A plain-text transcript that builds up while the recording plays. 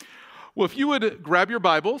Well, if you would grab your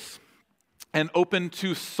Bibles and open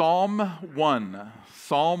to Psalm 1.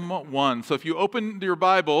 Psalm 1. So if you open your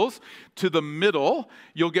Bibles to the middle,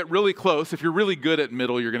 you'll get really close. If you're really good at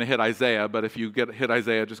middle, you're going to hit Isaiah. But if you hit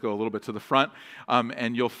Isaiah, just go a little bit to the front,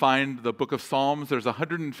 and you'll find the book of Psalms. There's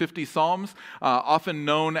 150 Psalms, often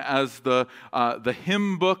known as the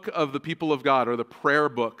hymn book of the people of God, or the prayer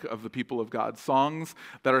book of the people of God. Songs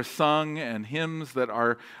that are sung and hymns that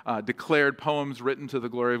are declared, poems written to the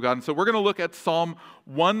glory of God. And so we're going to look at Psalm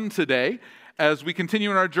 1 today, as we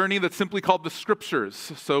continue in our journey that's simply called the Scriptures.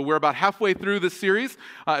 So we're about halfway through this series.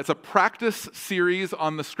 It's a practice series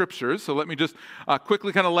on the Scriptures. So let me just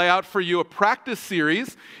quickly kind of lay out for you. A practice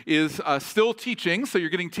series is still teaching. So you're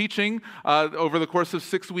getting teaching over the course of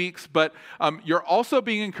 6 weeks. But you're also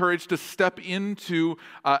being encouraged to step into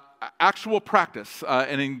actual practice,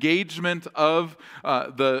 an engagement of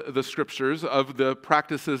the Scriptures, of the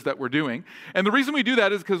practices that we're doing. And the reason we do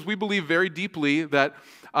that is because we believe very deeply that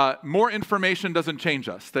more information doesn't change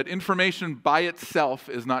us, that information by itself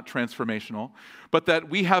is not transformational, but that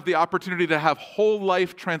we have the opportunity to have whole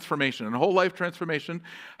life transformation. And whole life transformation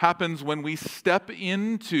happens when we step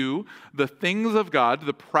into the things of God,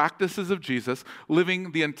 the practices of Jesus,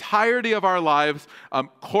 living the entirety of our lives,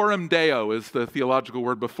 coram Deo is the theological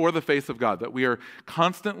word, before the face of God, that we are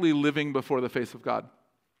constantly living before the face of God.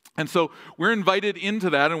 And so we're invited into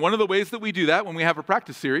that, and one of the ways that we do that when we have a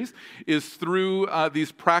practice series is through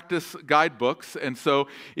these practice guidebooks. And so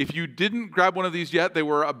if you didn't grab one of these yet, they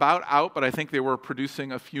were about out, but I think they were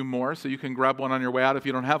producing a few more, so you can grab one on your way out if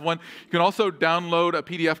you don't have one. You can also download a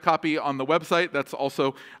PDF copy on the website. That's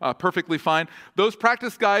also perfectly fine. Those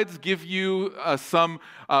practice guides give you some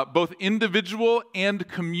both individual and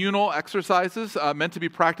communal exercises meant to be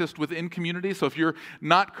practiced within community. So if you're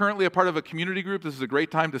not currently a part of a community group, this is a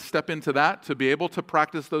great time to step into that, to be able to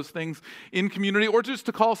practice those things in community, or just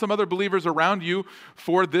to call some other believers around you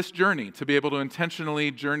for this journey, to be able to intentionally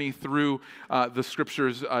journey through the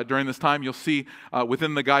Scriptures during this time. You'll see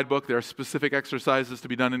within the guidebook there are specific exercises to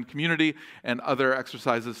be done in community and other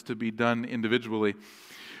exercises to be done individually.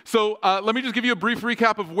 So let me just give you a brief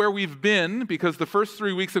recap of where we've been, because the first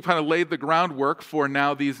 3 weeks have kind of laid the groundwork for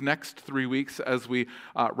now these next 3 weeks as we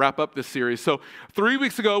wrap up this series. So 3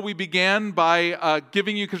 weeks ago, we began by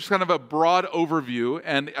giving you just kind of a broad overview.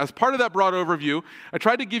 And as part of that broad overview, I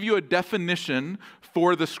tried to give you a definition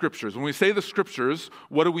for the Scriptures. When we say the Scriptures,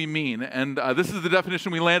 what do we mean? And this is the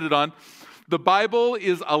definition we landed on. The Bible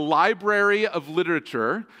is a library of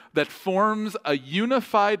literature that forms a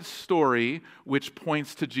unified story which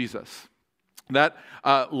points to Jesus. That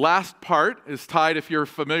last part is tied, if you're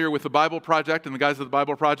familiar with the Bible Project and the guys of the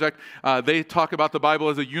Bible Project, they talk about the Bible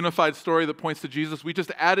as a unified story that points to Jesus. We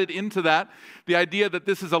just added into that the idea that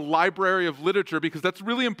this is a library of literature, because that's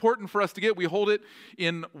really important for us to get. We hold it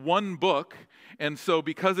in one book, and so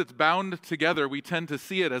because it's bound together, we tend to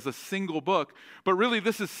see it as a single book. But really,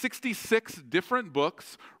 this is 66 different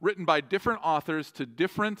books written by different authors to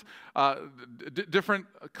different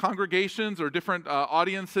congregations or different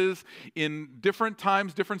audiences in different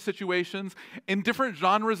times, different situations, in different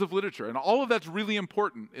genres of literature. And all of that's really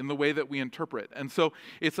important in the way that we interpret. And so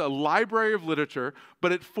it's a library of literature,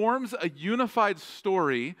 but it forms a unified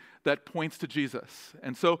story that points to Jesus.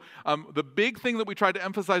 And so the big thing that we tried to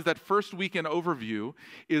emphasize that first week in overview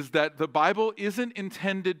is that the Bible isn't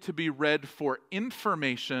intended to be read for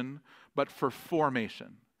information, but for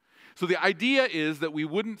formation. So the idea is that we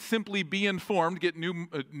wouldn't simply be informed, get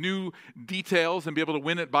new details, and be able to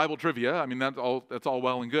win at Bible trivia. I mean, that's all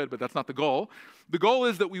well and good, but that's not the goal. The goal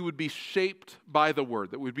is that we would be shaped by the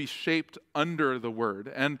Word, that we would be shaped under the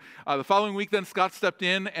Word. And the following week, then, Scott stepped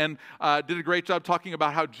in and did a great job talking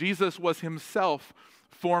about how Jesus was himself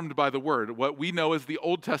formed by the Word. What we know as the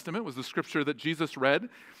Old Testament was the Scripture that Jesus read.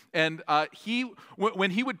 And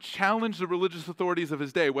when he would challenge the religious authorities of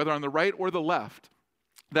his day, whether on the right or the left,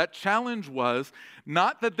 that challenge was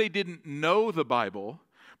not that they didn't know the Bible,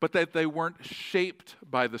 but that they weren't shaped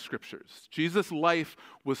by the Scriptures. Jesus' life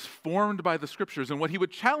was formed by the Scriptures, and what he would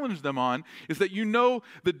challenge them on is that you know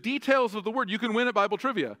the details of the Word. You can win at Bible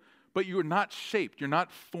trivia, but you are not shaped, you're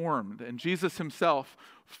not formed. And Jesus himself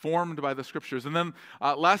formed by the Scriptures. And then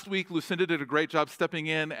last week, Lucinda did a great job stepping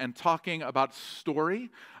in and talking about story.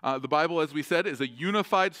 The Bible, as we said, is a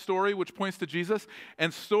unified story which points to Jesus.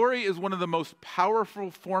 And story is one of the most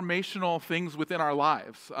powerful formational things within our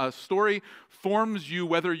lives. Story forms you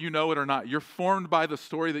whether you know it or not. You're formed by the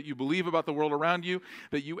story that you believe about the world around you,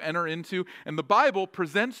 that you enter into. And the Bible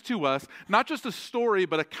presents to us not just a story,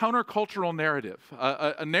 but a countercultural narrative.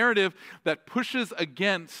 A narrative that pushes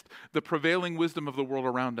against the prevailing wisdom of the world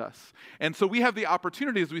around around us. And so we have the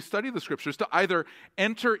opportunity as we study the scriptures to either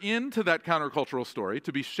enter into that countercultural story,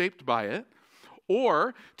 to be shaped by it,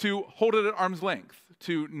 or to hold it at arm's length,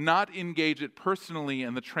 to not engage it personally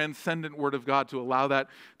in the transcendent Word of God, to allow that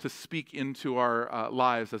to speak into our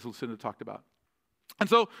lives, as Lucinda talked about. And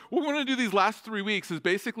so what we're going to do these last 3 weeks is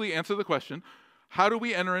basically answer the question, how do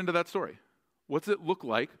we enter into that story? What's it look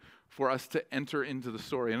like for us to enter into the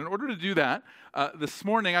story? And in order to do that, this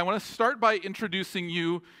morning I want to start by introducing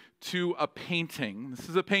you to a painting. This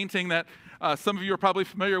is a painting that some of you are probably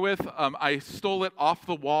familiar with. I stole it off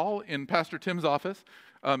the wall in Pastor Tim's office.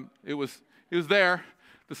 It was there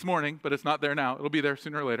this morning, but it's not there now. It'll be there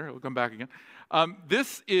sooner or later. It'll come back again.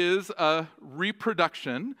 This is a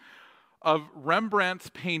reproduction of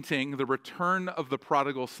Rembrandt's painting, The Return of the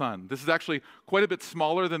Prodigal Son. This is actually quite a bit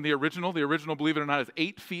smaller than the original. The original, believe it or not, is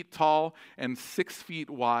 8 feet tall and 6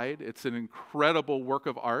 feet wide. It's an incredible work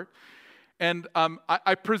of art. And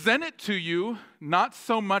I present it to you not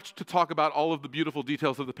so much to talk about all of the beautiful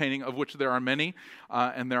details of the painting, of which there are many,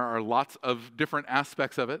 and there are lots of different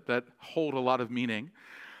aspects of it that hold a lot of meaning.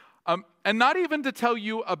 And not even to tell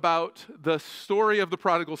you about the story of the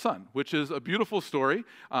prodigal son, which is a beautiful story.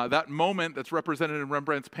 That moment that's represented in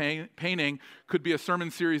Rembrandt's painting could be a sermon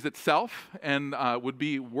series itself and would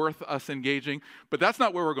be worth us engaging. But that's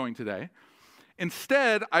not where we're going today.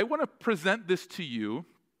 Instead, I want to present this to you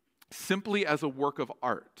simply as a work of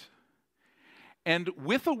art. And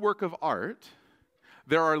with a work of art,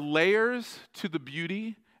 there are layers to the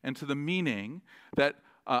beauty and to the meaning that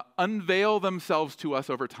unveil themselves to us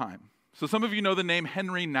over time. So some of you know the name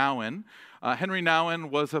Henry Nouwen. Henry Nouwen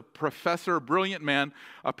was a professor, a brilliant man,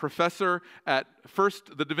 a professor at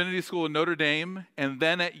first the Divinity School in Notre Dame, and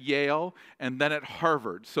then at Yale, and then at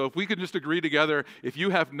Harvard. So if we could just agree together, if you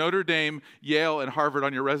have Notre Dame, Yale, and Harvard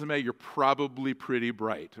on your resume, you're probably pretty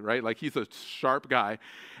bright, right? Like he's a sharp guy.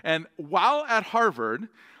 And while at Harvard,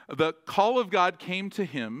 the call of God came to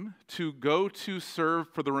him to go to serve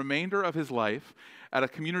for the remainder of his life at a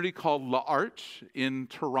community called L'Arche in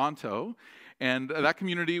Toronto. And that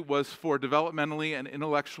community was for developmentally and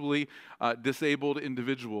intellectually disabled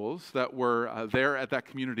individuals that were there at that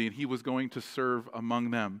community, and he was going to serve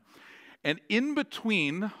among them. And in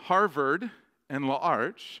between Harvard and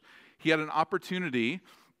L'Arche, he had an opportunity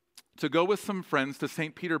to go with some friends to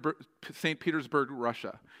St. Petersburg,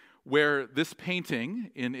 Russia, where this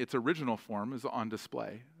painting in its original form is on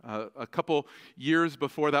display. A couple years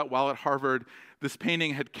before that, while at Harvard, this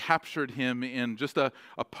painting had captured him in just a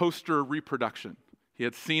poster reproduction. He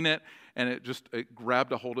had seen it, and it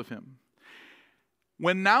grabbed a hold of him.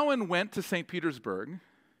 When Nouwen went to St. Petersburg,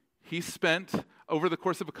 he spent, over the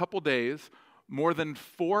course of a couple days, more than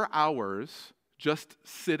 4 hours just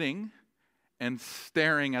sitting and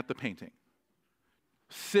staring at the painting.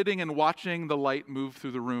 Sitting and watching the light move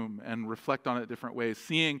through the room and reflect on it different ways,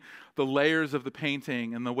 seeing the layers of the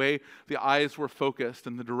painting and the way the eyes were focused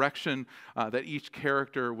and the direction that each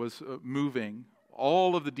character was moving,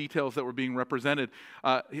 all of the details that were being represented.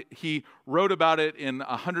 He wrote about it in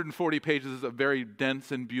 140 pages of very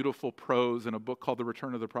dense and beautiful prose in a book called The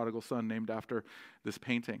Return of the Prodigal Son, named after this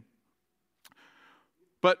painting.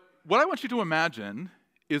 But what I want you to imagine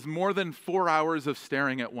is more than 4 hours of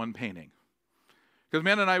staring at one painting. Because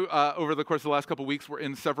Man and I, over the course of the last couple of weeks, were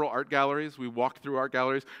in several art galleries. We walked through art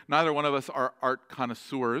galleries. Neither one of us are art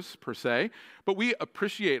connoisseurs, per se, but we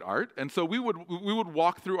appreciate art. And so we would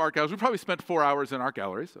walk through art galleries. We probably spent 4 hours in art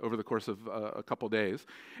galleries over the course of a couple of days.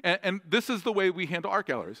 And this is the way we handle art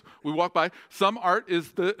galleries. We walk by. Some art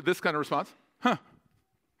is this kind of response. Huh.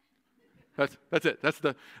 That's it. That's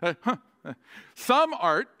the, huh. Some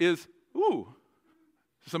art is, ooh,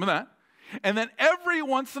 some of that. And then every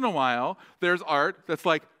once in a while, there's art that's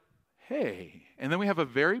like, hey. And then we have a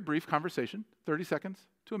very brief conversation, 30 seconds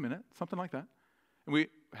to a minute, something like that. And we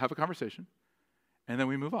have a conversation, and then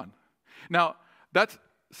we move on. Now, that's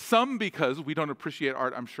some because we don't appreciate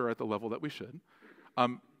art, I'm sure, at the level that we should.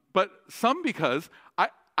 But some because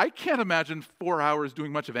I can't imagine 4 hours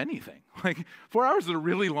doing much of anything. Like, 4 hours is a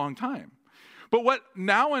really long time. But what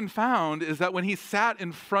Nouwen found is that when he sat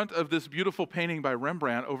in front of this beautiful painting by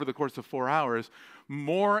Rembrandt over the course of 4 hours,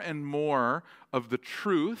 more and more of the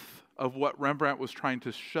truth of what Rembrandt was trying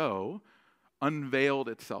to show unveiled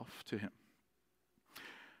itself to him.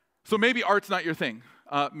 So maybe art's not your thing.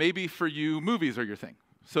 Maybe for you, movies are your thing.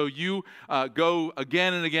 So you go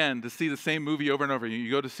again and again to see the same movie over and over. You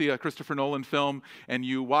go to see a Christopher Nolan film, and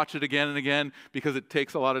you watch it again and again because it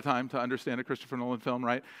takes a lot of time to understand a Christopher Nolan film,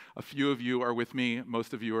 right? A few of you are with me.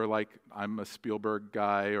 Most of you are like, I'm a Spielberg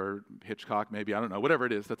guy or Hitchcock maybe. I don't know. Whatever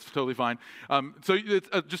it is, that's totally fine. So it's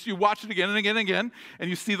just you watch it again and again and again, and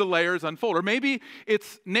you see the layers unfold. Or maybe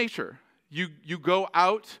it's nature. You go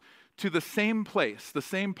out to the same place, the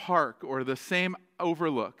same park, or the same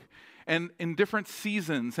overlook. And in different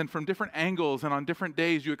seasons and from different angles and on different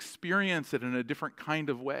days, you experience it in a different kind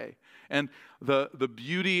of way. And the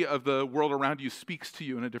beauty of the world around you speaks to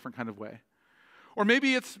you in a different kind of way. Or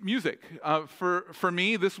maybe it's music. For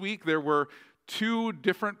me, this week, there were 2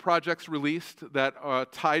 different projects released that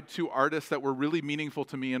tied to artists that were really meaningful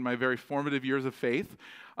to me in my very formative years of faith.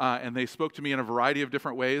 And they spoke to me in a variety of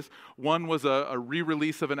different ways. One was a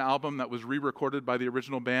re-release of an album that was re-recorded by the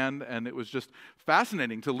original band, and it was just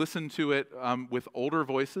fascinating to listen to it with older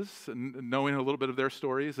voices and knowing a little bit of their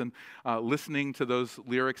stories and listening to those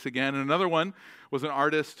lyrics again. And another one was an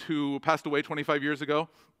artist who passed away 25 years ago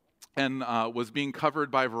and was being covered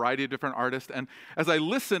by a variety of different artists. And as I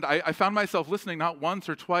listened, I found myself listening not once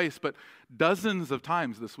or twice, but dozens of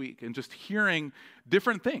times this week, and just hearing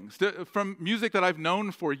different things from music that I've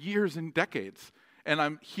known for years and decades, and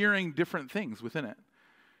I'm hearing different things within it.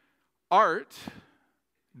 Art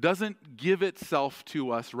doesn't give itself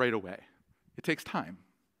to us right away. It takes time.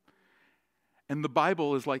 And the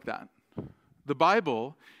Bible is like that. The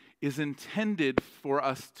Bible is intended for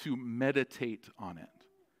us to meditate on it,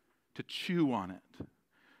 to chew on it,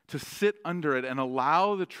 to sit under it and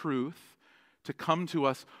allow the truth to come to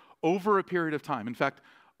us over a period of time. In fact,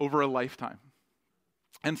 over a lifetime.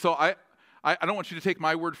 And so I don't want you to take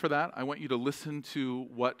my word for that. I want you to listen to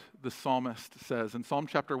what the psalmist says. In Psalm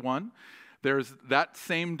chapter 1, there's that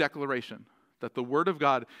same declaration that the word of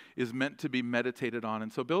God is meant to be meditated on.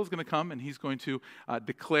 And so Bill's going to come and he's going to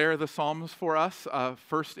declare the Psalms for us,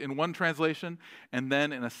 first in one translation and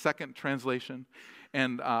then in a second translation.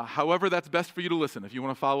 And however that's best for you to listen. If you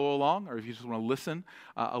want to follow along or if you just want to listen,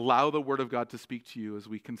 allow the Word of God to speak to you as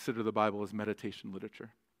we consider the Bible as meditation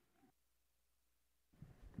literature.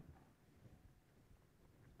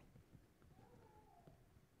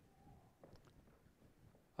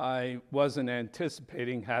 I wasn't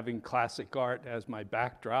anticipating having classic art as my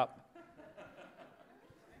backdrop.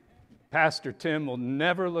 Pastor Tim will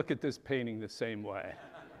never look at this painting the same way.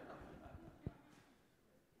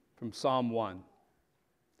 From Psalm 1.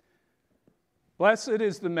 Blessed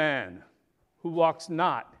is the man who walks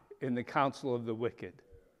not in the counsel of the wicked,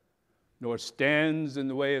 nor stands in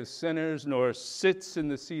the way of sinners, nor sits in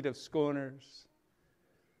the seat of scorners.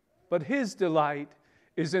 But his delight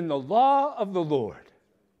is in the law of the Lord,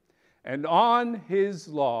 and on his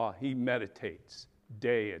law he meditates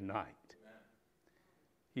day and night.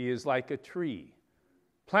 He is like a tree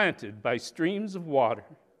planted by streams of water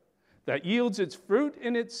that yields its fruit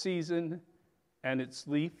in its season, and its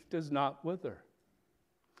leaf does not wither.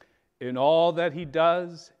 In all that he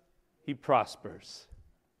does, he prospers.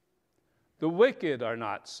 The wicked are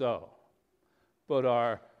not so, but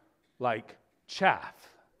are like chaff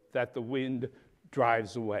that the wind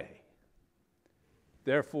drives away.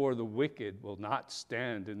 Therefore, the wicked will not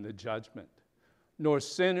stand in the judgment, nor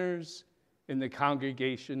sinners in the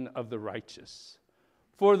congregation of the righteous.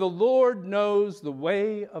 For the Lord knows the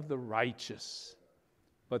way of the righteous,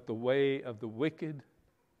 but the way of the wicked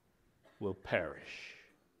will perish.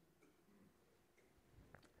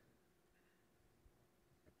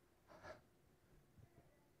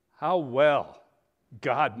 How well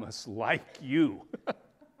God must like you.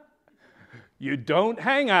 You don't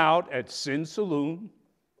hang out at Sin Saloon.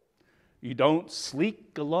 You don't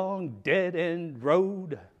sleek along dead-end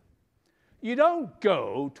road. You don't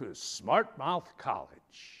go to Smart Mouth College.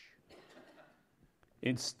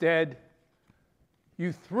 Instead,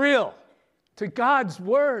 you thrill to God's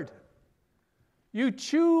Word. You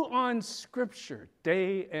chew on Scripture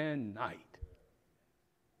day and night.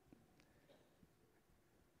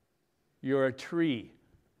 You're a tree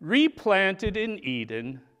replanted in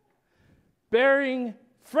Eden, bearing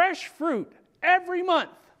fresh fruit every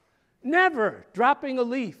month, never dropping a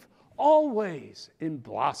leaf, always in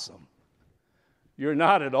blossom. You're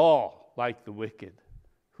not at all like the wicked,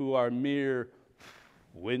 who are mere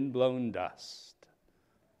windblown dust,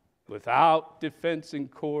 without defense in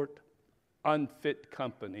court, unfit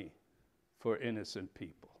company for innocent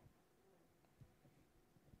people.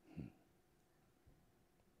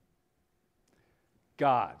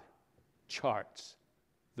 God charts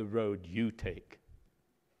the road you take,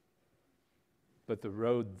 but the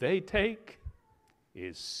road they take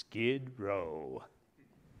is Skid Row.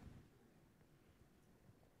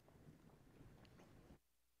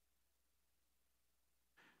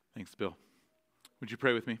 Thanks, Bill. Would you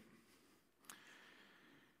pray with me?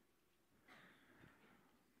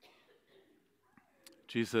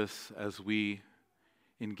 Jesus, as we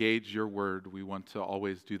engage your word, we want to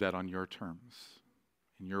always do that on your terms,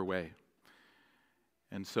 in your way.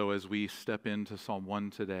 And so as we step into Psalm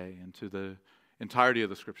 1 today, into the entirety of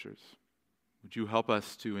the Scriptures, would you help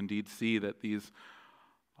us to indeed see that these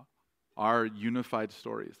are unified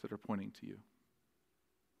stories that are pointing to you?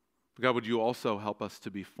 But God, would you also help us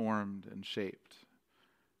to be formed and shaped,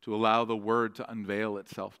 to allow the word to unveil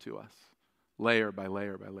itself to us, layer by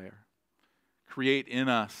layer by layer. Create in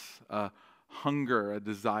us a hunger, a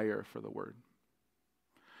desire for the word.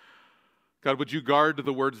 God, would you guard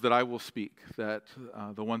the words that I will speak, that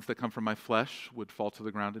the ones that come from my flesh would fall to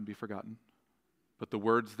the ground and be forgotten, but the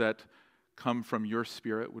words that come from your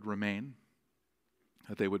Spirit would remain,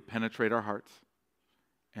 that they would penetrate our hearts,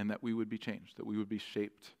 and that we would be changed, that we would be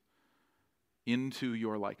shaped into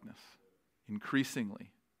your likeness,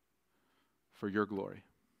 increasingly for your glory.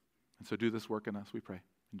 And so do this work in us, we pray.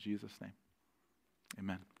 In Jesus' name,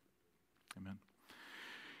 amen. Amen.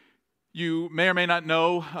 You may or may not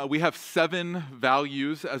know, we have 7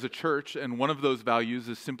 values as a church, and one of those values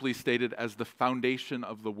is simply stated as the foundation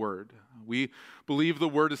of the Word. We believe the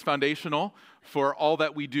Word is foundational for all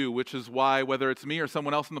that we do, which is why, whether it's me or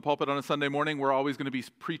someone else in the pulpit on a Sunday morning, we're always going to be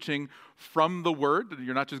preaching from the Word.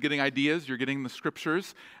 You're not just getting ideas, you're getting the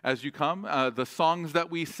Scriptures as you come. The songs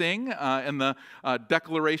that we sing and the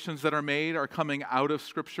declarations that are made are coming out of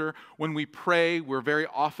Scripture. When we pray, we're very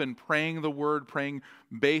often praying the Word, praying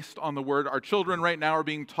based on the Word. Our children right now are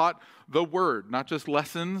being taught the Word, not just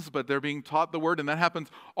lessons, but they're being taught the Word, and that happens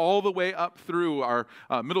all the way up through our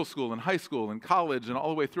middle school and high school and college and all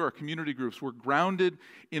the way through our community groups. We're grounded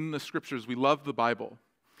in the Scriptures. We love the Bible.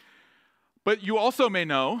 But you also may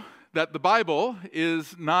know that the Bible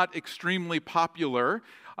is not extremely popular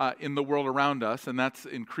in the world around us, and that's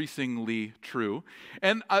increasingly true.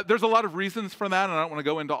 And there's a lot of reasons for that, and I don't want to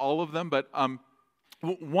go into all of them, but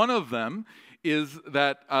one of them is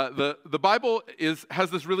that the Bible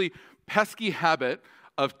has this really pesky habit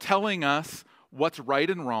of telling us what's right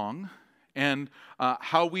and wrong, and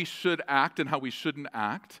how we should act and how we shouldn't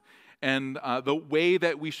act, and the way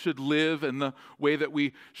that we should live and the way that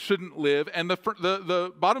we shouldn't live. And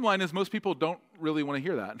the bottom line is most people don't really want to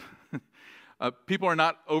hear that. People are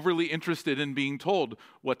not overly interested in being told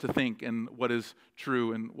what to think and what is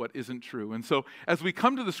true and what isn't true. And so as we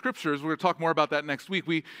come to the Scriptures, we're going to talk more about that next week,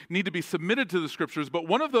 we need to be submitted to the Scriptures. But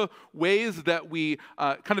one of the ways that we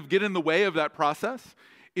kind of get in the way of that process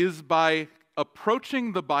is by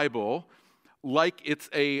approaching the Bible like it's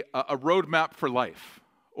a roadmap for life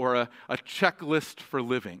or a checklist for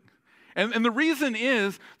living. And the reason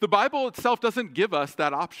is the Bible itself doesn't give us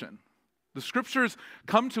that option. The Scriptures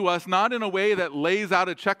come to us not in a way that lays out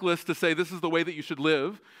a checklist to say this is the way that you should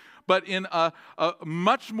live, but in a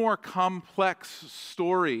much more complex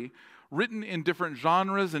story written in different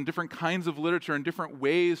genres and different kinds of literature in different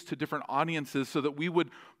ways to different audiences so that we would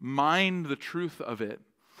mine the truth of it.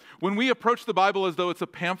 When we approach the Bible as though it's a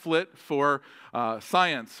pamphlet for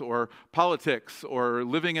science or politics or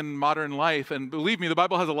living in modern life, and believe me, the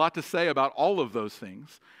Bible has a lot to say about all of those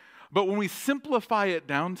things, but when we simplify it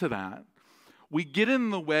down to that, we get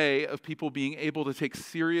in the way of people being able to take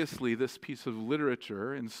seriously this piece of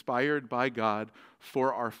literature inspired by God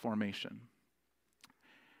for our formation.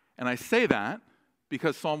 And I say that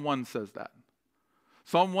because Psalm 1 says that.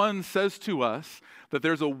 Psalm 1 says to us that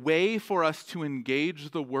there's a way for us to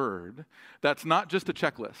engage the Word that's not just a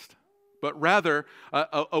checklist, but rather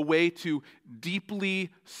a way to deeply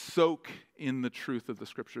soak in the truth of the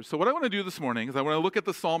Scriptures. So what I want to do this morning is I want to look at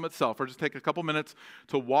the Psalm itself, or just take a couple minutes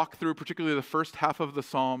to walk through particularly the first half of the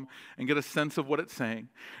Psalm and get a sense of what it's saying.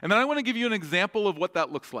 And then I want to give you an example of what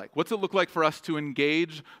that looks like. What's it look like for us to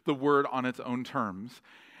engage the Word on its own terms?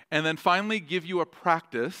 And then finally give you a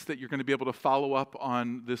practice that you're going to be able to follow up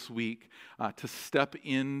on this week to step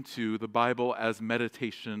into the Bible as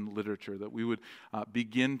meditation literature, that we would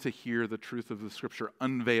begin to hear the truth of the Scripture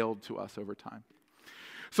unveiled to us over time.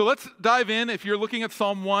 So let's dive in. If you're looking at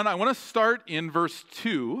Psalm 1, I want to start in verse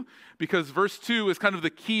 2, because verse 2 is kind of the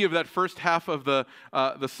key of that first half of the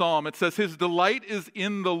Psalm. It says, "His delight is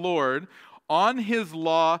in the Lord. On His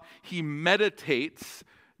law He meditates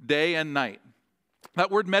day and night." That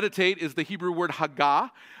word meditate is the Hebrew word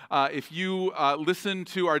hagah. If you listen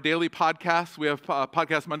to our daily podcasts, we have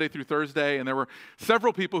podcasts Monday through Thursday, and there were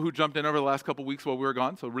several people who jumped in over the last couple weeks while we were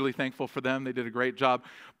gone, so really thankful for them. They did a great job.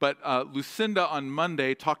 But Lucinda on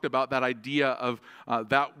Monday talked about that idea of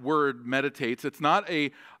that word meditates. It's not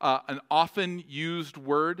an often used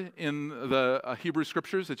word in the Hebrew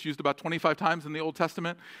Scriptures. It's used about 25 times in the Old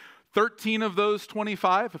Testament. 13 of those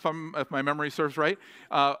 25, if my memory serves right,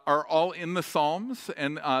 are all in the Psalms,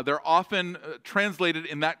 and they're often translated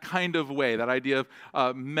in that kind of way, that idea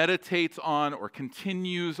of meditates on or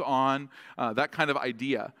continues on, that kind of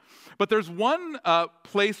idea. But there's one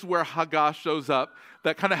place where Haggah shows up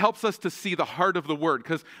that kind of helps us to see the heart of the word,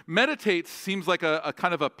 because meditate seems like a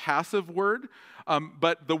kind of a passive word,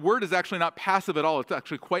 but the word is actually not passive at all. It's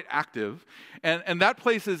actually quite active. And that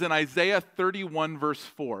place is in Isaiah 31, verse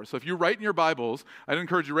 4. So if you write in your Bibles, I'd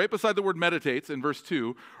encourage you right beside the word meditates in verse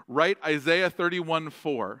 2, write Isaiah 31,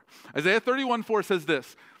 4. Isaiah 31, 4 says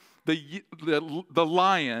this, the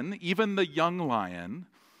lion, even the young lion,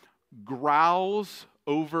 growls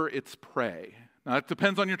over its prey. Now, it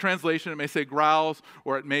depends on your translation. It may say growls,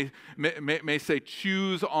 or it may say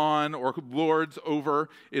chews on or lords over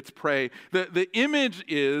its prey. The image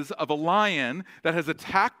is of a lion that has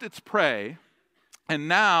attacked its prey, and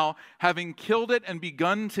now, having killed it and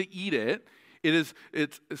begun to eat it, it's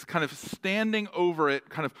kind of standing over it,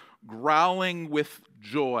 kind of growling with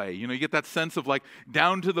joy. You know, you get that sense of like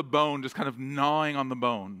down to the bone, just kind of gnawing on the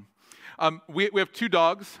bone. We have 2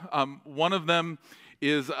 dogs. One of them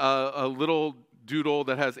is a little doodle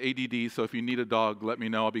that has ADD, so if you need a dog, let me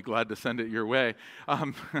know. I'll be glad to send it your way.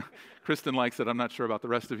 Kristen likes it. I'm not sure about the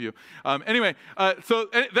rest of you. Anyway, so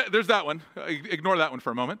there's that one. Ignore that one for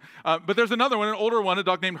a moment. But there's another one, an older one, a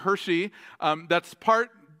dog named Hershey, that's part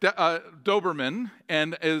Doberman,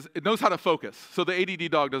 and it knows how to focus. So the ADD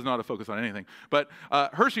dog doesn't know how to focus on anything. But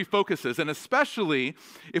Hershey focuses, and especially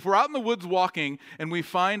if we're out in the woods walking and we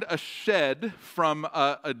find a shed from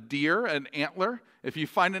a deer, an antler. If you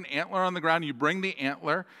find an antler on the ground, you bring the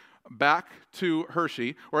antler back to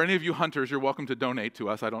Hershey, or any of you hunters, you're welcome to donate to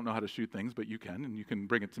us. I don't know how to shoot things, but you can, and you can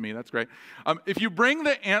bring it to me. That's great. If you bring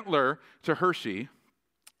the antler to Hershey,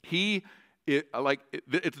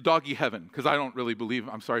 it's doggy heaven, because I don't really believe,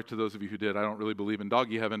 I'm sorry to those of you who did, I don't really believe in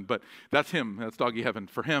doggy heaven, but that's him, that's doggy heaven.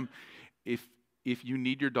 For him, if you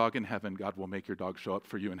need your dog in heaven, God will make your dog show up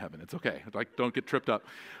for you in heaven. It's okay, like don't get tripped up.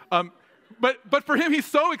 But for him, he's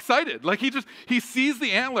so excited. Like he sees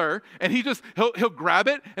the antler, and he'll grab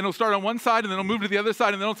it, and he'll start on one side, and then he'll move to the other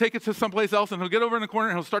side, and then he'll take it to someplace else, and he'll get over in the corner,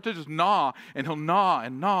 and he'll start to just gnaw, and he'll gnaw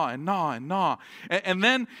and gnaw and gnaw and gnaw. And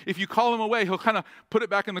then if you call him away, he'll kind of put it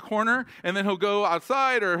back in the corner, and then he'll go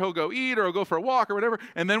outside, or he'll go eat, or he'll go for a walk, or whatever.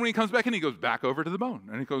 And then when he comes back in, he goes back over to the bone,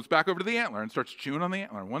 and he goes back over to the antler, and starts chewing on the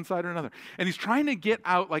antler, one side or another. And he's trying to get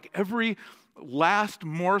out like every last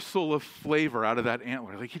morsel of flavor out of that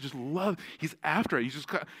antler. Like he's after it.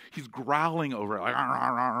 He's growling over it, like rah, rah,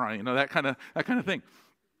 rah, rah, you know, that kind of thing.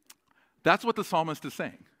 That's what the psalmist is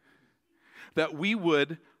saying. That we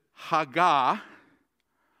would Haggah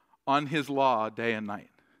on his law day and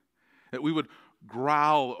night. That we would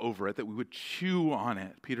growl over it, that we would chew on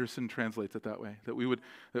it. Peterson translates it that way. That we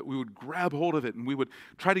would grab hold of it, and we would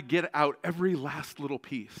try to get out every last little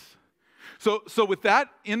piece. So with that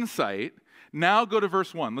insight, now go to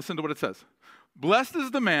verse 1. Listen to what it says. Blessed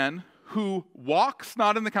is the man who walks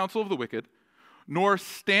not in the counsel of the wicked, nor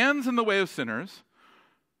stands in the way of sinners,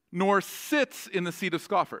 nor sits in the seat of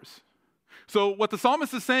scoffers. So what the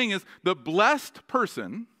psalmist is saying is the blessed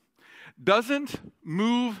person doesn't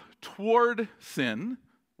move toward sin,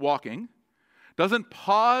 walking, doesn't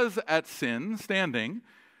pause at sin, standing,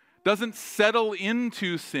 doesn't settle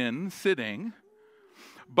into sin, sitting,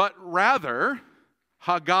 but rather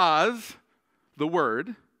Haggahs the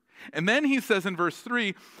word. And then he says in verse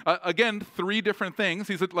 3, again, 3 different things.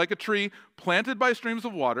 He's like a tree planted by streams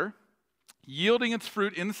of water, yielding its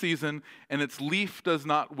fruit in season, and its leaf does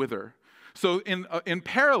not wither. So in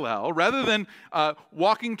parallel, rather than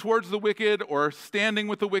walking towards the wicked or standing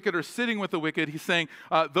with the wicked or sitting with the wicked, he's saying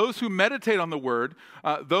those who meditate on the word,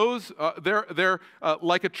 they're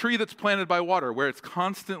like a tree that's planted by water, where it's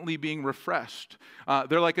constantly being refreshed.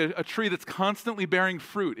 They're like a tree that's constantly bearing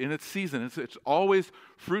fruit in its season. It's always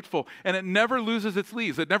fruitful, and it never loses its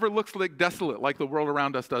leaves. It never looks like desolate like the world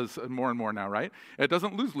around us does more and more now, right? It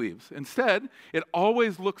doesn't lose leaves. Instead, it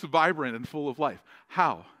always looks vibrant and full of life.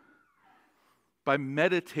 How? By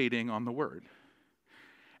meditating on the word.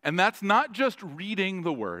 And that's not just reading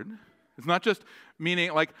the word. It's not just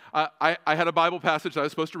meaning like I had a Bible passage that I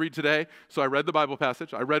was supposed to read today, so I read the Bible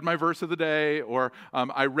passage. I read my verse of the day, or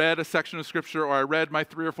I read a section of scripture, or I read my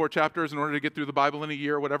 3 or 4 chapters in order to get through the Bible in a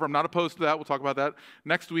year or whatever. I'm not opposed to that. We'll talk about that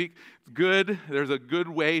next week. It's good. There's a good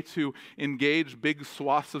way to engage big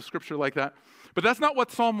swaths of scripture like that. But that's not what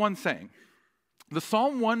Psalm 1's saying. The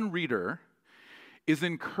Psalm 1 reader is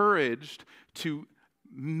encouraged to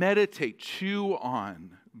meditate, chew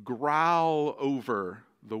on, growl over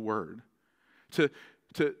the word, to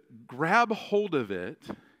grab hold of it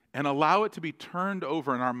and allow it to be turned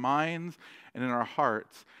over in our minds and in our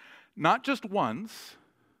hearts, not just once,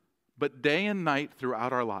 but day and night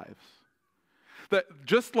throughout our lives. That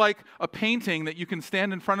just like a painting that you can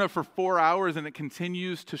stand in front of for 4 hours and it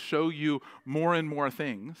continues to show you more and more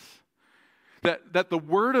things, that the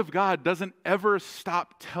Word of God doesn't ever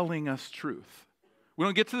stop telling us truth. We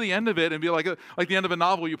don't get to the end of it and be like the end of a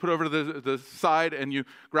novel you put over to the side and you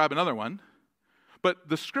grab another one. But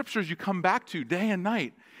the Scriptures you come back to day and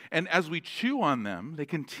night, and as we chew on them, they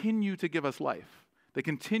continue to give us life. They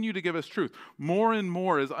continue to give us truth. More and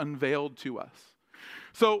more is unveiled to us.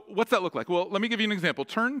 So what's that look like? Well, let me give you an example.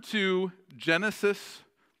 Turn to Genesis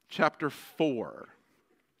chapter 4.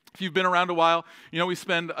 If you've been around a while, you know we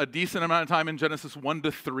spend a decent amount of time in Genesis 1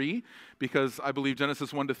 to 3 because I believe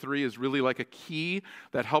Genesis 1 to 3 is really like a key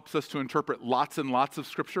that helps us to interpret lots and lots of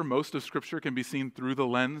Scripture. Most of Scripture can be seen through the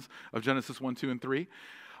lens of Genesis 1, 2, and 3.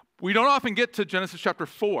 We don't often get to Genesis chapter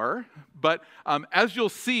 4, but as you'll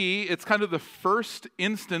see, it's kind of the first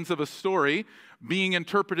instance of a story being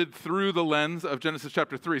interpreted through the lens of Genesis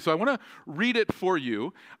chapter 3. So I want to read it for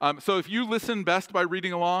you. So if you listen best by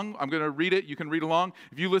reading along, I'm going to read it. You can read along.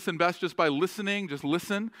 If you listen best just by listening, just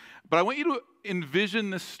listen. But I want you to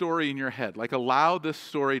envision this story in your head, like allow this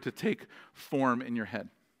story to take form in your head.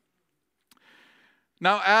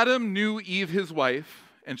 Now Adam knew Eve his wife,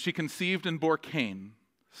 and she conceived and bore Cain,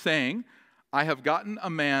 saying, I have gotten a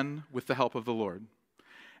man with the help of the Lord.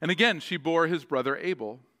 And again she bore his brother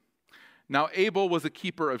Abel. Now Abel was a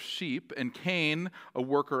keeper of sheep, and Cain a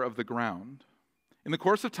worker of the ground. In the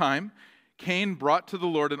course of time, Cain brought to the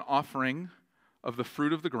Lord an offering of the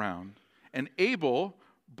fruit of the ground, and Abel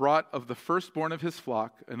brought of the firstborn of his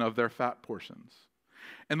flock and of their fat portions.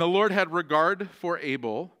 And the Lord had regard for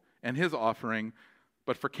Abel and his offering,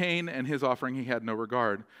 but for Cain and his offering he had no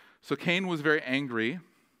regard. So Cain was very angry,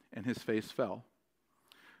 and his face fell.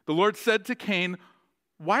 The Lord said to Cain,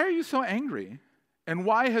 why are you so angry? And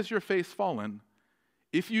why has your face fallen?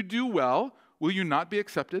 If you do well, will you not be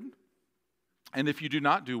accepted? And if you do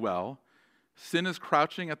not do well, sin is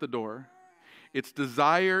crouching at the door. Its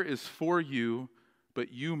desire is for you,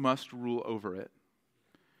 but you must rule over it.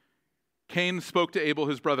 Cain spoke to Abel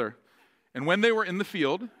his brother, and when they were in the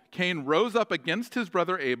field, Cain rose up against his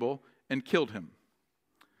brother Abel and killed him.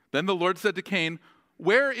 Then the Lord said to Cain,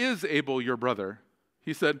 where is Abel your brother?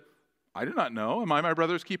 He said, I do not know. Am I my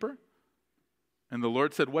brother's keeper? And the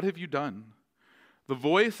Lord said, what have you done? The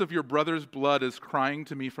voice of your brother's blood is crying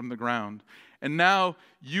to me from the ground. And now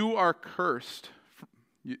you are cursed.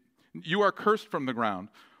 You are cursed from the ground,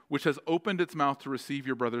 which has opened its mouth to receive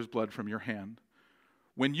your brother's blood from your hand.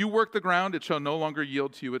 When you work the ground, it shall no longer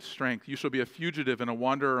yield to you its strength. You shall be a fugitive and a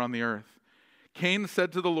wanderer on the earth. Cain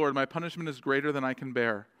said to the Lord, my punishment is greater than I can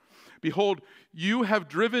bear. Behold, you have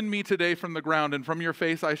driven me today from the ground, and from your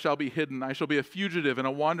face I shall be hidden. I shall be a fugitive and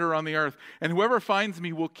a wanderer on the earth, and whoever finds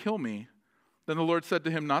me will kill me. Then the Lord said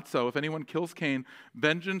to him, not so. If anyone kills Cain,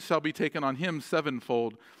 vengeance shall be taken on him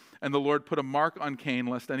sevenfold. And the Lord put a mark on Cain,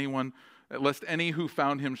 lest any who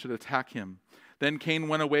found him should attack him. Then Cain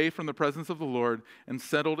went away from the presence of the Lord and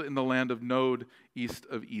settled in the land of Nod, east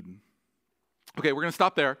of Eden. Okay, we're going to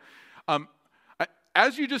stop there.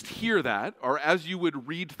 As you just hear that, or as you would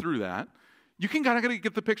read through that, you can kind of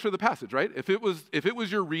get the picture of the passage, right? If it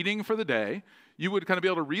was your reading for the day, you would kind of be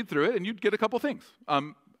able to read through it, and you'd get a couple things.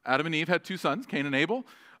 Adam and Eve had two sons, Cain and Abel.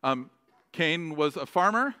 Cain was a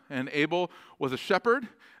farmer, and Abel was a shepherd.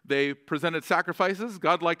 They presented sacrifices.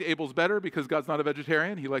 God liked Abel's better because God's not a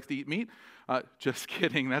vegetarian. He likes to eat meat. Just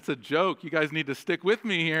kidding. That's a joke. You guys need to stick with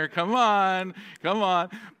me here. Come on.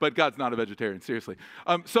 But God's not a vegetarian, seriously.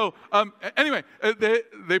 Anyway,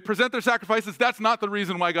 they present their sacrifices. That's not the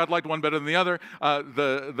reason why God liked one better than the other.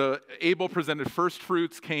 The Abel presented first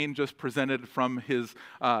fruits. Cain just presented from his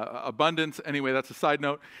abundance. Anyway, that's a side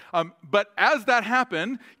note. But as that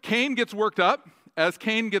happened, Cain gets worked up. As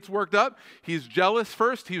Cain gets worked up, he's jealous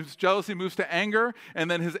first. He's jealous, he moves to anger,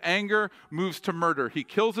 and then his anger moves to murder. He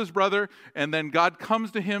kills his brother, and then God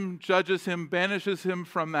comes to him, judges him, banishes him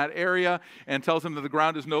from that area, and tells him that the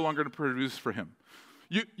ground is no longer to produce for him.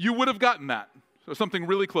 You would have gotten that, so something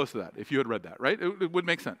really close to that, if you had read that, right? It would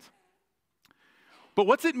make sense. But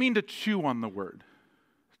what's it mean to chew on the word?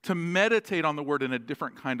 To meditate on the word in a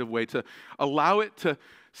different kind of way, to allow it to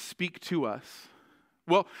speak to us?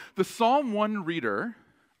 Well, the Psalm 1 reader,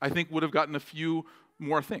 I think, would have gotten a few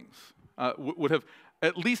more things, would have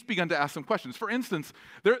at least begun to ask some questions. For instance,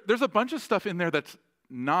 there's a bunch of stuff in there that's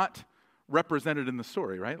not represented in the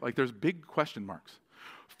story, right? Like there's big question marks.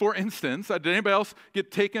 For instance, did anybody else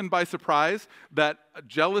get taken by surprise that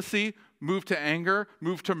jealousy move to anger,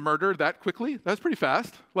 move to murder that quickly? That's pretty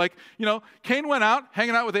fast. Like, Cain went out,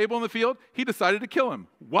 hanging out with Abel in the field. He decided to kill him.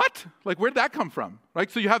 What? Like, where'd that come from? Right?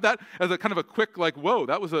 So you have that as a kind of a quick, like, whoa,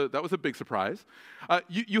 that was a big surprise.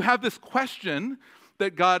 You have this question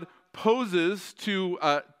that God poses to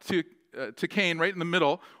Cain right in the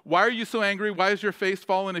middle. Why are you so angry? Why is your face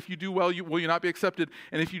fallen? If you do well, will you not be accepted?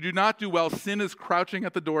 And if you do not do well, sin is crouching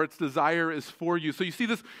at the door. Its desire is for you. So you see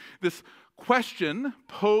this question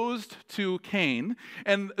posed to Cain,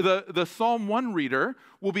 and the Psalm 1 reader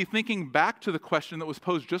will be thinking back to the question that was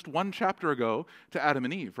posed just one chapter ago to Adam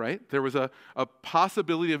and Eve, right? There was a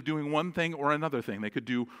possibility of doing one thing or another thing. They could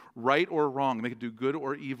do right or wrong. They could do good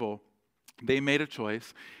or evil. They made a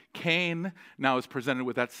choice. Cain now is presented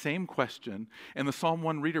with that same question, and the Psalm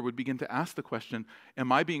 1 reader would begin to ask the question,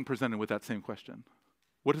 am I being presented with that same question?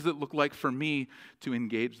 What does it look like for me to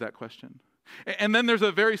engage that question? And then there's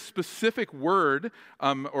a very specific word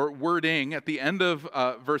or wording at the end of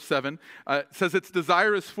verse 7. It says, its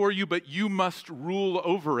desire is for you, but you must rule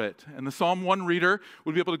over it. And the Psalm 1 reader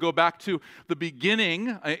would be able to go back to the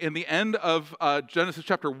beginning, in the end of Genesis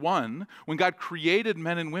chapter 1, when God created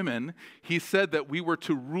men and women, he said that we were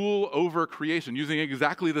to rule over creation, using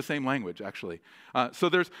exactly the same language, actually. So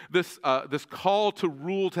there's this call to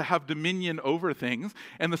rule, to have dominion over things.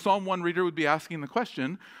 And the Psalm 1 reader would be asking the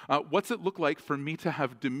question, what's it look like for me to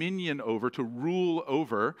have dominion over, to rule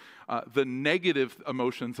over the negative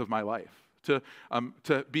emotions of my life,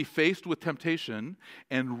 to be faced with temptation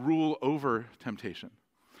and rule over temptation?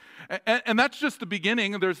 And that's just the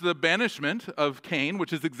beginning. There's the banishment of Cain,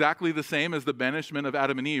 which is exactly the same as the banishment of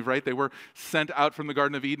Adam and Eve, right? They were sent out from the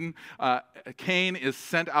Garden of Eden. Cain is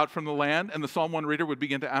sent out from the land, and the Psalm 1 reader would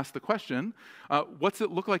begin to ask the question, what's it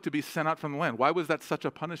look like to be sent out from the land? Why was that such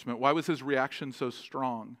a punishment? Why was his reaction so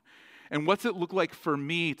strong? And what's it look like for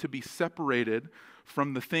me to be separated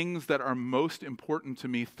from the things that are most important to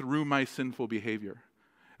me through my sinful behavior?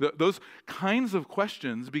 Those kinds of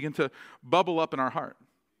questions begin to bubble up in our heart.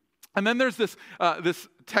 And then there's this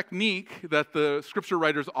technique that the scripture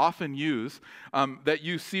writers often use that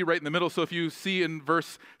you see right in the middle. So if you see in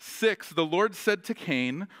verse 6, the Lord said to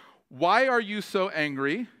Cain, why are you so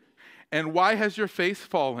angry? And why has your face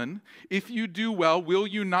fallen? If you do well, will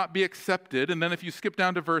you not be accepted? And then if you skip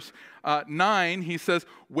down to verse 9, he says,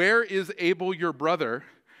 where is Abel your brother?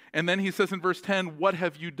 And then he says in verse 10, what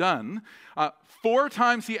have you done? 4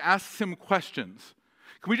 times he asks him questions.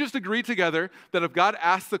 Can we just agree together that if God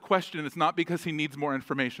asks the question, it's not because he needs more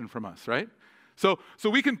information from us, right? So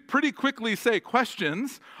we can pretty quickly say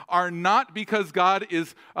questions are not because God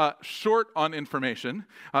is short on information,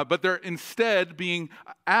 but they're instead being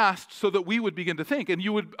asked so that we would begin to think. And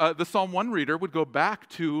the Psalm 1 reader would go back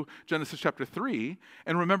to Genesis chapter 3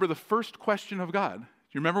 and remember the first question of God.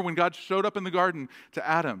 You remember when God showed up in the garden to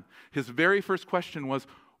Adam, his very first question was,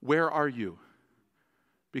 where are you?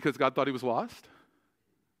 Because God thought he was lost?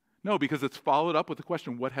 No, because it's followed up with the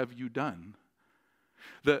question, what have you done?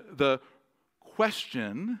 The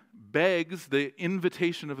question begs the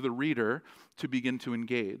invitation of the reader to begin to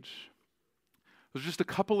engage. There's just a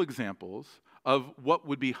couple examples of what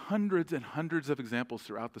would be hundreds and hundreds of examples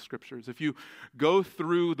throughout the scriptures. If you go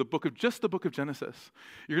through the book of Genesis,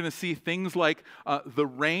 you're going to see things like the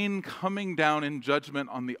rain coming down in judgment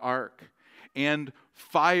on the ark, and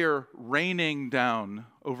fire raining down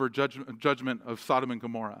over judgment of Sodom and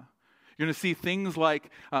Gomorrah. You're going to see things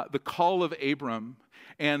like the call of Abram,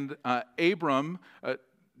 and Abram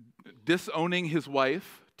disowning his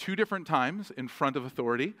wife 2 different times in front of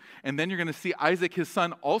authority. And then you're going to see Isaac, his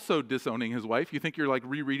son, also disowning his wife. You think you're like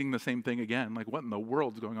rereading the same thing again. Like, what in the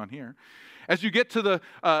world's going on here? As you get to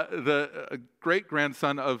the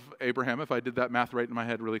great-grandson of Abraham, if I did that math right in my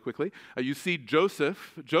head really quickly, you see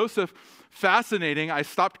Joseph. Joseph, fascinating. I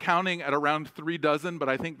stopped counting at around 3 dozen, but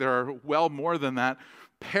I think there are well more than that.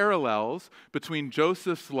 Parallels between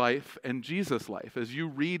Joseph's life and Jesus' life. As you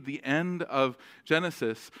read the end of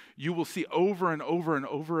Genesis, you will see over and over and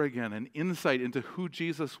over again an insight into who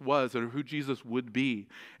Jesus was or who Jesus would be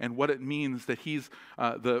and what it means that he's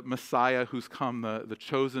the Messiah who's come, the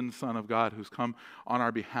chosen Son of God who's come on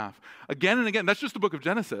our behalf. Again and again, that's just the book of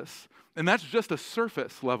Genesis. And that's just a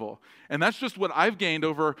surface level. And that's just what I've gained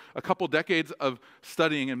over a couple decades of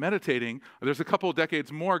studying and meditating. There's a couple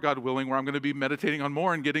decades more, God willing, where I'm going to be meditating on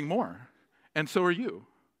more and getting more. And so are you.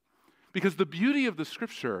 Because the beauty of the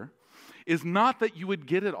scripture is not that you would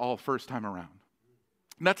get it all first time around.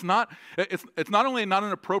 It's not only not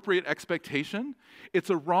an appropriate expectation, it's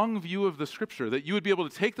a wrong view of the scripture. That you would be able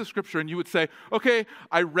to take the scripture and you would say, okay,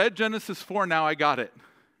 I read Genesis 4, now I got it.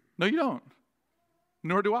 No, you don't.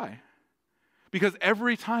 Nor do I. Because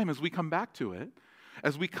every time as we come back to it,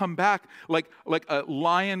 as we come back like a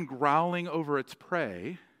lion growling over its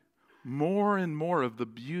prey, more and more of the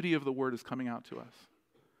beauty of the Word is coming out to us.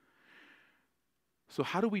 So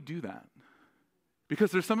how do we do that? Because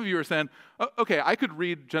there's some of you who are saying, okay, I could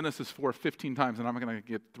read Genesis 4 15 times and I'm going to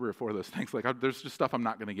get 3 or 4 of those things. There's just stuff I'm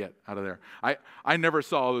not going to get out of there. I never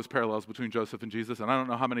saw all those parallels between Joseph and Jesus, and I don't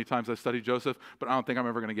know how many times I've studied Joseph, but I don't think I'm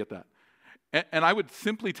ever going to get that. And I would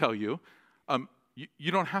simply tell you,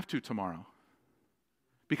 you don't have to tomorrow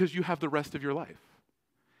because you have the rest of your life.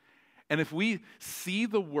 And if we see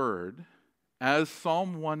the Word as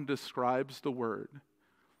Psalm 1 describes the Word,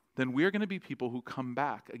 then we're going to be people who come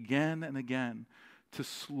back again and again to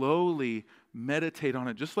slowly meditate on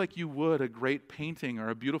it, just like you would a great painting or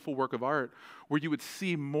a beautiful work of art, where you would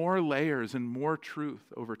see more layers and more truth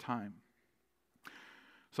over time.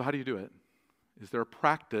 So how do you do it? Is there a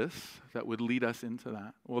practice that would lead us into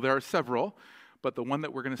that? Well, there are several, but the one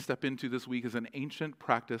that we're going to step into this week is an ancient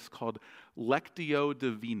practice called Lectio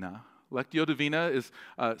Divina. Lectio Divina is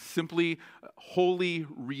simply holy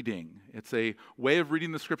reading. It's a way of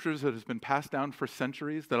reading the Scriptures that has been passed down for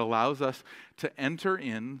centuries that allows us to enter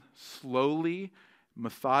in slowly,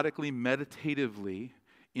 methodically, meditatively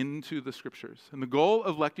into the Scriptures. And the goal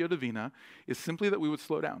of Lectio Divina is simply that we would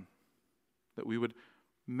slow down, that we would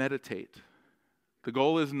meditate. The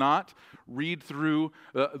goal is not read through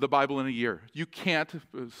the Bible in a year. You can't,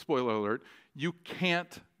 spoiler alert, you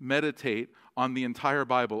can't meditate on the entire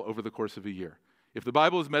Bible over the course of a year. If the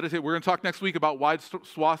Bible is meditated, we're going to talk next week about wide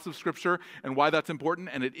swaths of Scripture and why that's important,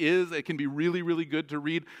 and it can be really, really good to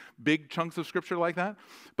read big chunks of Scripture like that,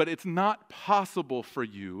 but it's not possible for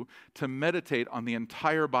you to meditate on the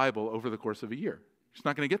entire Bible over the course of a year. You're just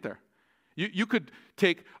not going to get there. You could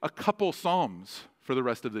take a couple Psalms for the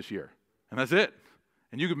rest of this year, and that's it.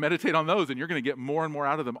 And you could meditate on those, and you're going to get more and more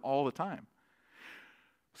out of them all the time.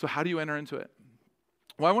 So how do you enter into it?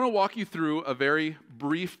 Well, I want to walk you through a very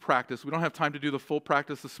brief practice. We don't have time to do the full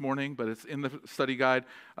practice this morning, but it's in the study guide,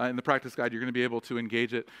 in the practice guide. You're going to be able to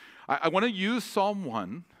engage it. I want to use Psalm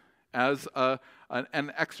 1 as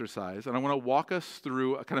an exercise, and I want to walk us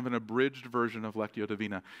through a kind of an abridged version of Lectio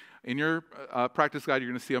Divina. In your practice guide,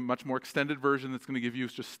 you're going to see a much more extended version that's going to give you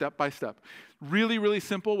just step by step. Really, really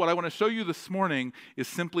simple. What I want to show you this morning is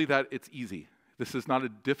simply that it's easy. This is not a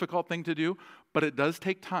difficult thing to do, but it does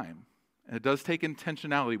take time. And it does take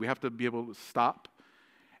intentionality. We have to be able to stop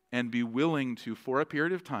and be willing to, for a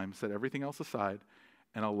period of time, set everything else aside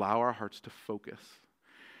and allow our hearts to focus.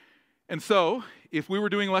 And so, if we were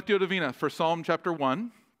doing Lectio Divina for Psalm chapter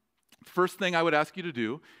 1, first thing I would ask you to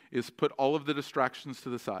do is put all of the distractions to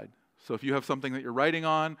the side. So if you have something that you're writing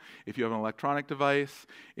on, if you have an electronic device,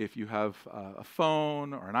 if you have a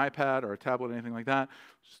phone or an iPad or a tablet, anything like that,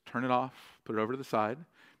 just turn it off, put it over to the side,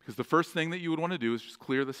 because the first thing that you would want to do is just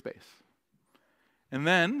clear the space. And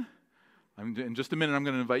then, in just a minute, I'm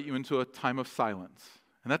going to invite you into a time of silence.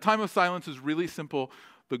 And that time of silence is really simple.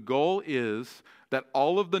 The goal is that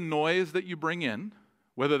all of the noise that you bring in,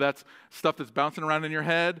 whether that's stuff that's bouncing around in your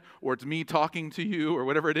head or it's me talking to you or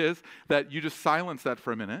whatever it is, that you just silence that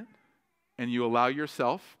for a minute and you allow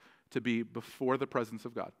yourself to be before the presence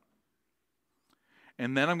of God.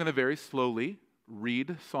 And then I'm going to very slowly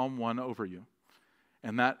read Psalm 1 over you.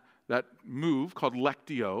 And that move called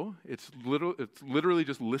Lectio, it's literally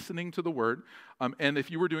just listening to the Word. And if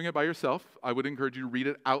you were doing it by yourself, I would encourage you to read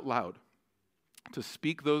it out loud, to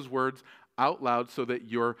speak those words out loud so that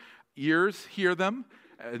your ears hear them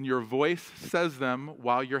and your voice says them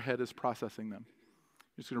while your head is processing them.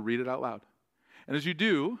 You're just going to read it out loud. And as you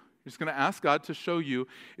do, you're just going to ask God to show you,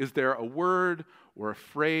 is there a word or a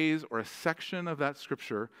phrase or a section of that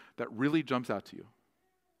Scripture that really jumps out to you?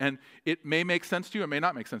 And it may make sense to you, it may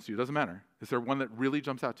not make sense to you, it doesn't matter. Is there one that really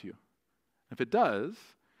jumps out to you? If it does,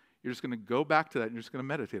 you're just going to go back to that and you're just going to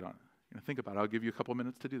meditate on it. You're going to think about it. I'll give you a couple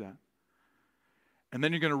minutes to do that. And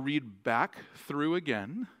then you're going to read back through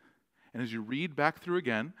again. And as you read back through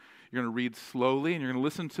again, you're going to read slowly and you're going to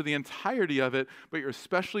listen to the entirety of it, but you're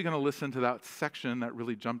especially going to listen to that section that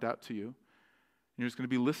really jumped out to you. And you're just going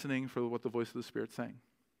to be listening for what the voice of the Spirit's saying.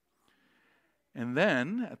 And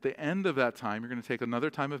then, at the end of that time, you're going to take another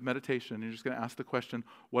time of meditation, and you're just going to ask the question,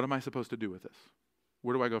 what am I supposed to do with this?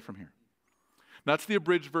 Where do I go from here? That's the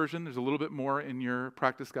abridged version. There's a little bit more in your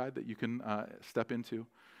practice guide that you can step into.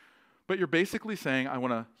 But you're basically saying, I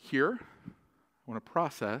want to hear, I want to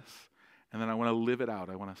process, and then I want to live it out.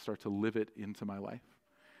 I want to start to live it into my life.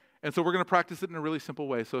 And so we're going to practice it in a really simple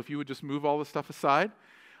way. So if you would just move all the stuff aside,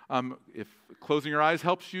 if closing your eyes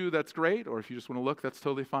helps you, that's great. Or if you just want to look, that's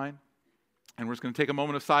totally fine. And we're just going to take a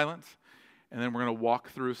moment of silence, and then we're going to walk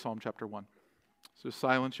through Psalm chapter 1. So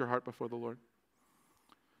silence your heart before the Lord.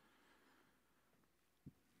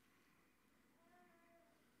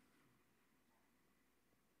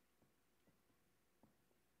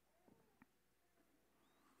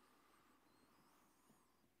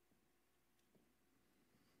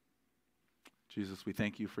 Jesus, we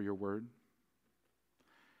thank you for your word.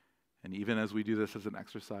 And even as we do this as an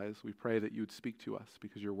exercise, we pray that you would speak to us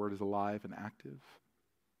because your word is alive and active.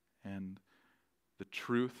 And the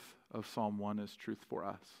truth of Psalm 1 is truth for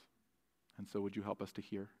us. And so would you help us to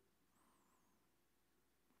hear?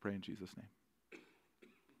 Pray in Jesus' name.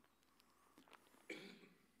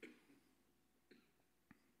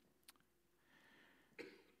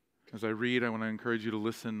 As I read, I want to encourage you to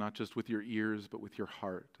listen not just with your ears, but with your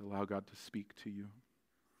heart. Allow God to speak to you.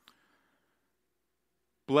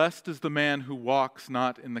 Blessed is the man who walks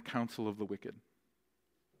not in the counsel of the wicked,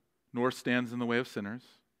 nor stands in the way of sinners,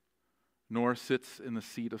 nor sits in the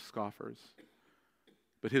seat of scoffers.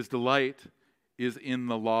 But his delight is in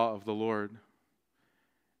the law of the Lord,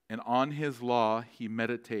 and on his law he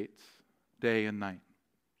meditates day and night.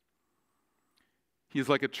 He is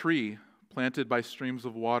like a tree planted by streams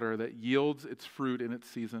of water that yields its fruit in its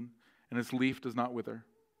season, and its leaf does not wither.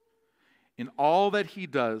 In all that he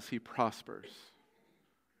does, he prospers.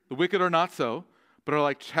 The wicked are not so, but are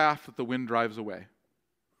like chaff that the wind drives away.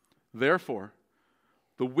 Therefore,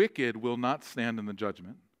 the wicked will not stand in the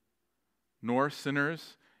judgment, nor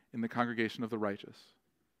sinners in the congregation of the righteous.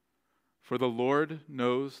 For the Lord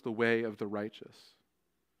knows the way of the righteous,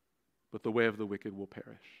 but the way of the wicked will perish.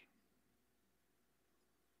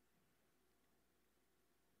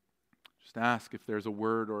 Just ask if there's a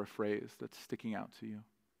word or a phrase that's sticking out to you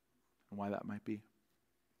and why that might be.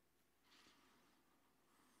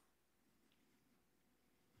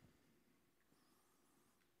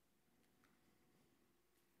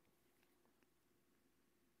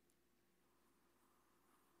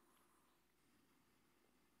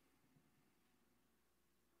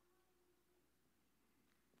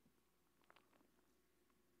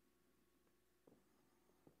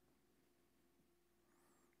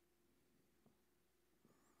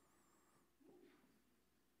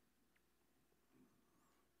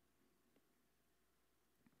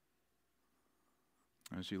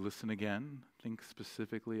 As you listen again, think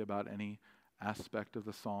specifically about any aspect of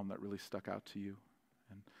the psalm that really stuck out to you,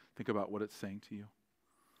 and think about what it's saying to you.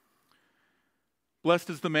 Blessed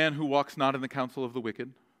is the man who walks not in the counsel of the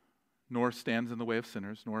wicked, nor stands in the way of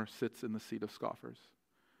sinners, nor sits in the seat of scoffers.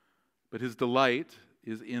 But his delight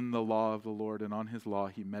is in the law of the Lord, and on his law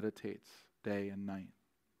he meditates day and night.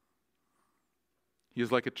 He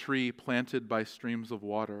is like a tree planted by streams of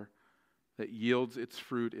water that yields its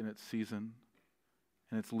fruit in its season,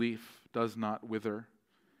 and its leaf does not wither.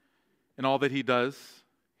 In all that he does,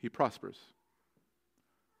 he prospers.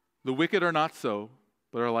 The wicked are not so,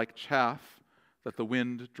 but are like chaff that the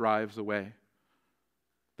wind drives away.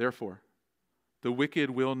 Therefore, the wicked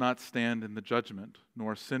will not stand in the judgment,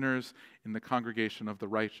 nor sinners in the congregation of the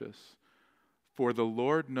righteous. For the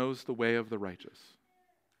Lord knows the way of the righteous,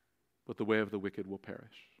 but the way of the wicked will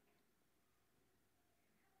perish.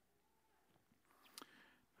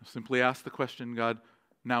 Simply ask the question, God,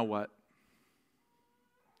 now what?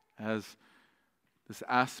 As this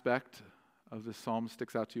aspect of this psalm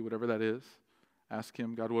sticks out to you, whatever that is, ask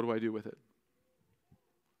him, God, what do I do with it?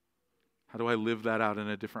 How do I live that out in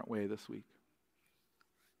a different way this week?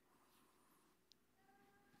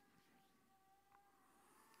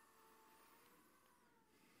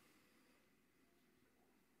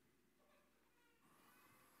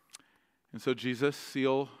 And so, Jesus,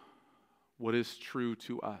 seal what is true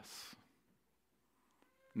to us.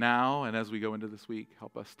 Now, and as we go into this week,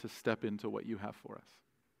 help us to step into what you have for us.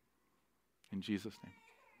 In Jesus' name.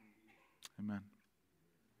 Amen.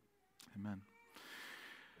 Amen.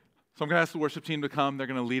 So I'm going to ask the worship team to come. They're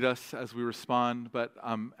going to lead us as we respond. But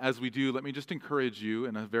as we do, let me just encourage you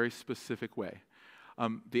in a very specific way.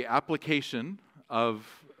 The application of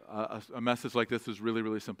a message like this is really,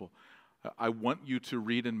 really simple. I want you to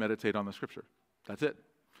read and meditate on the Scripture. That's it.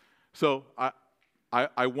 So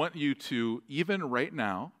I want you to, even right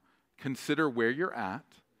now, consider where you're at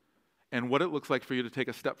and what it looks like for you to take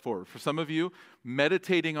a step forward. For some of you,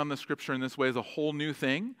 meditating on the Scripture in this way is a whole new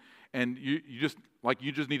thing, and you just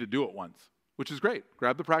need to do it once, which is great.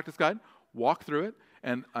 Grab the practice guide, walk through it,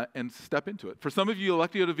 and step into it. For some of you,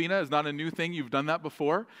 Lectio Divina is not a new thing. You've done that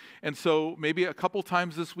before, and so maybe a couple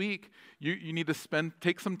times this week, you need to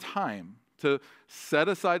take some time to set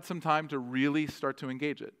aside some time to really start to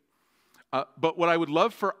engage it. But what I would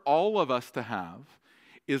love for all of us to have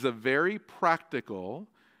is a very practical,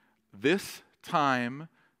 this time,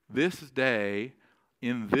 this day,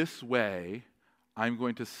 in this way, I'm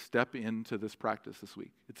going to step into this practice this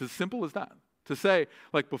week. It's as simple as that. To say,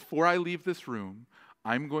 before I leave this room,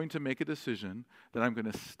 I'm going to make a decision that I'm going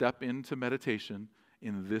to step into meditation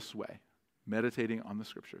in this way, meditating on the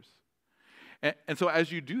Scriptures. And so as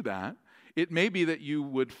you do that, It may be that you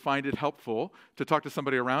would find it helpful to talk to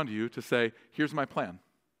somebody around you to say, here's my plan.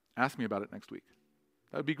 Ask me about it next week.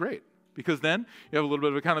 That would be great. Because then you have a little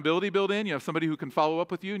bit of accountability built in. You have somebody who can follow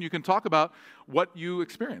up with you, and you can talk about what you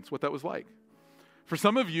experienced, what that was like. For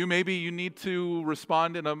some of you, maybe you need to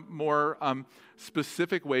respond in a more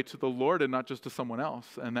specific way to the Lord and not just to someone else.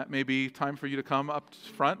 And that may be time for you to come up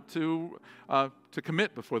front to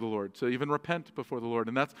commit before the Lord, to even repent before the Lord.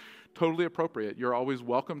 And that's totally appropriate. You're always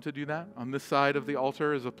welcome to do that. On this side of the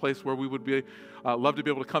altar is a place where we would be love to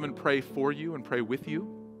be able to come and pray for you and pray with you.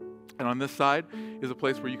 And on this side is a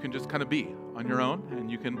place where you can just kind of be on your own and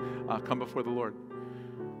you can come before the Lord.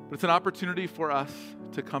 But it's an opportunity for us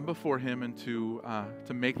to come before Him and to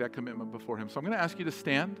make that commitment before Him. So I'm going to ask you to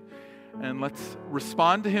stand and let's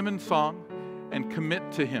respond to Him in song and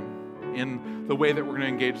commit to Him in the way that we're going to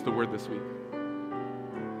engage the Word this week.